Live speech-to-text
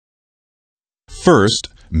First,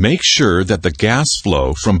 make sure that the gas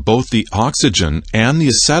flow from both the oxygen and the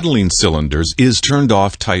acetylene cylinders is turned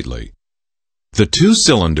off tightly. The two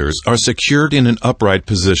cylinders are secured in an upright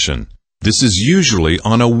position. This is usually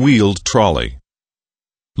on a wheeled trolley.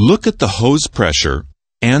 Look at the hose pressure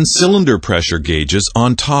and cylinder pressure gauges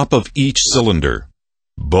on top of each cylinder.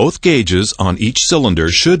 Both gauges on each cylinder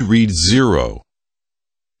should read 0.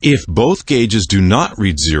 If both gauges do not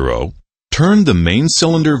read 0, turn the main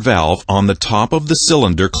cylinder valve on the top of the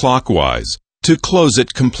cylinder clockwise to close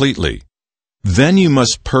it completely. Then you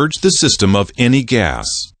must purge the system of any gas.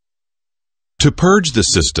 To purge the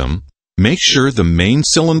system, make sure the main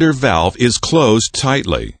cylinder valve is closed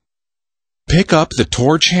tightly. Pick up the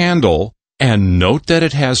torch handle and note that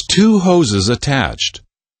it has two hoses attached.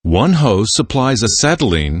 One hose supplies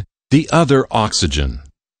acetylene, the other oxygen.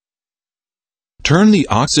 Turn the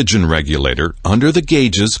oxygen regulator under the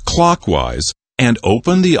gauges clockwise and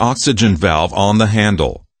open the oxygen valve on the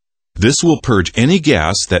handle. This will purge any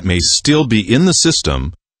gas that may still be in the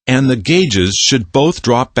system, and the gauges should both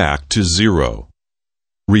drop back to 0.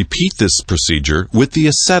 Repeat this procedure with the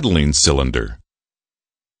acetylene cylinder.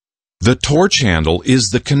 The torch handle is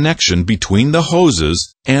the connection between the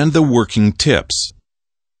hoses and the working tips.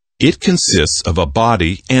 It consists of a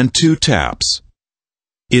body and two taps.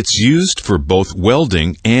 It's used for both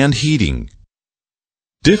welding and heating.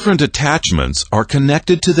 Different attachments are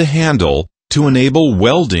connected to the handle to enable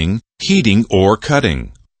welding, heating, or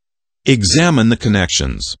cutting. Examine the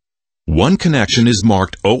connections. One connection is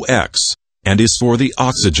marked OX and is for the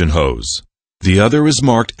oxygen hose. The other is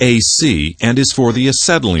marked AC and is for the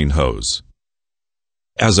acetylene hose.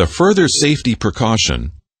 As a further safety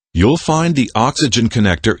precaution, you'll find the oxygen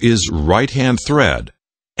connector is right-hand thread,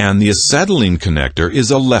 and the acetylene connector is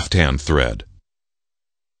a left-hand thread.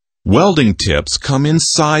 Welding tips come in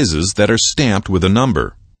sizes that are stamped with a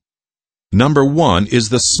number. Number 1 is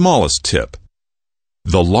the smallest tip.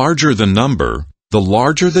 The larger the number, the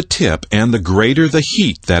larger the tip and the greater the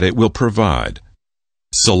heat that it will provide.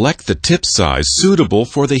 Select the tip size suitable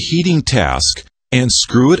for the heating task and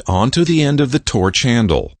screw it onto the end of the torch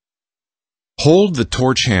handle. Hold the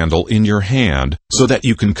torch handle in your hand so that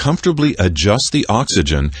you can comfortably adjust the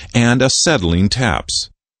oxygen and acetylene taps.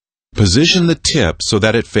 Position the tip so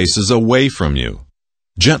that it faces away from you.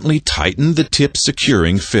 Gently tighten the tip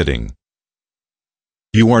securing fitting.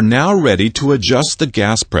 You are now ready to adjust the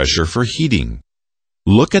gas pressure for heating.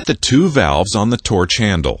 Look at the two valves on the torch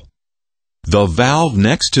handle. The valve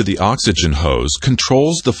next to the oxygen hose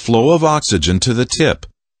controls the flow of oxygen to the tip.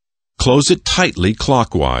 Close it tightly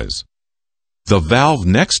clockwise. The valve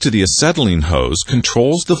next to the acetylene hose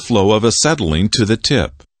controls the flow of acetylene to the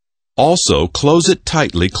tip. Also, close it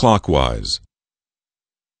tightly clockwise.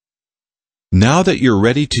 Now that you're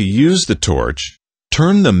ready to use the torch,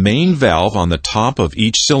 turn the main valve on the top of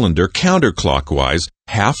each cylinder counterclockwise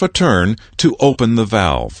half a turn to open the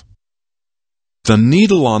valve. The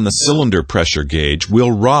needle on the cylinder pressure gauge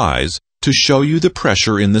will rise to show you the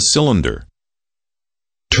pressure in the cylinder.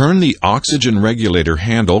 Turn the oxygen regulator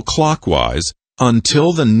handle clockwise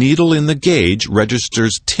until the needle in the gauge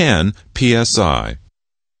registers 10 psi.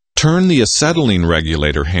 Turn the acetylene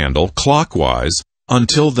regulator handle clockwise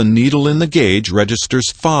until the needle in the gauge registers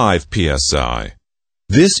 5 psi.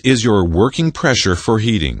 This is your working pressure for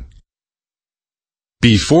heating.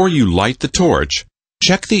 Before you light the torch,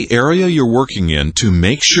 check the area you're working in to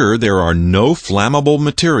make sure there are no flammable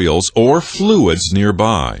materials or fluids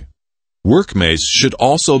nearby. Workmates should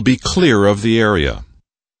also be clear of the area.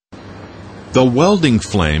 The welding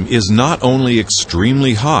flame is not only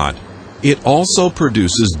extremely hot, it also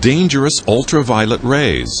produces dangerous ultraviolet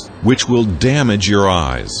rays, which will damage your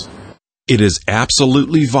eyes. It is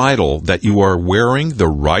absolutely vital that you are wearing the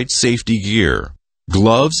right safety gear,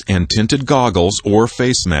 gloves and tinted goggles or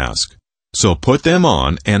face mask. So put them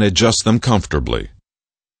on and adjust them comfortably.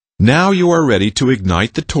 Now you are ready to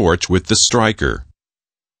ignite the torch with the striker.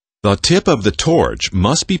 The tip of the torch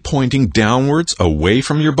must be pointing downwards away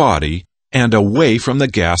from your body and away from the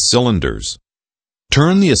gas cylinders.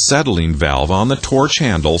 Turn the acetylene valve on the torch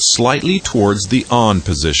handle slightly towards the on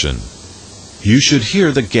position. You should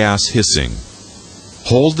hear the gas hissing.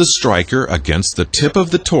 Hold the striker against the tip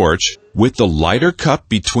of the torch with the lighter cup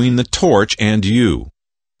between the torch and you.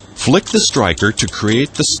 Flick the striker to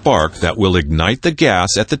create the spark that will ignite the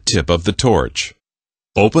gas at the tip of the torch.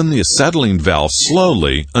 Open the acetylene valve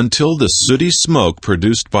slowly until the sooty smoke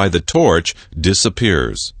produced by the torch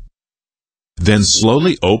disappears. Then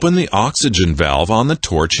slowly open the oxygen valve on the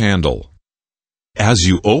torch handle. As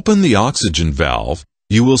you open the oxygen valve,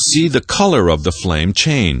 you will see the color of the flame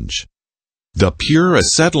change. The pure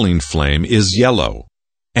acetylene flame is yellow.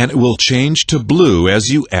 and it will change to blue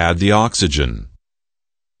as you add the oxygen.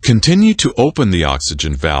 Continue to open the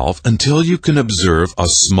oxygen valve until you can observe a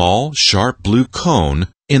small, sharp blue cone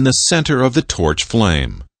in the center of the torch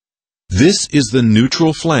flame. This is the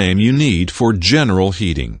neutral flame you need for general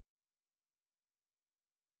heating.